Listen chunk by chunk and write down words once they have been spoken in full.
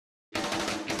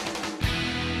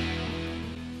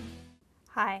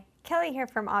Hi, Kelly here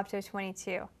from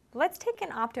Opto22. Let's take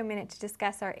an Opto minute to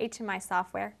discuss our HMI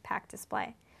software, PAC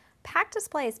Display. PAC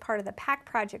Display is part of the PAC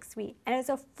Project Suite and is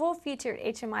a full-featured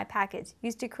HMI package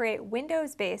used to create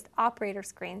Windows-based operator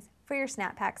screens for your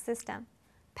SnapPAC system.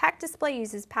 PAC Display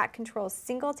uses PAC Control's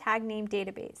single tag name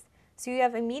database, so you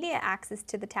have immediate access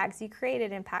to the tags you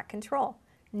created in PAC Control.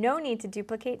 No need to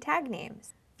duplicate tag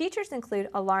names. Features include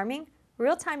alarming,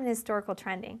 real-time and historical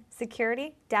trending,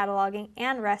 security, data logging,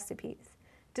 and recipes.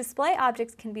 Display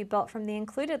objects can be built from the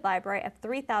included library of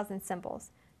 3,000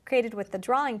 symbols, created with the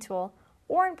drawing tool,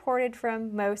 or imported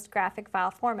from most graphic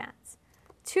file formats.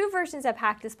 Two versions of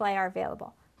PAC Display are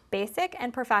available, Basic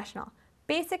and Professional.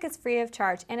 Basic is free of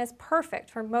charge and is perfect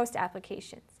for most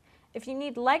applications. If you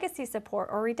need legacy support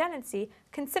or redundancy,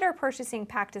 consider purchasing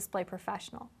PAC Display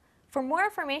Professional. For more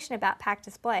information about PAC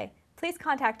Display, please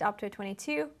contact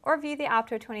Opto22 or view the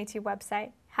Opto22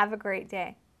 website. Have a great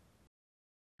day.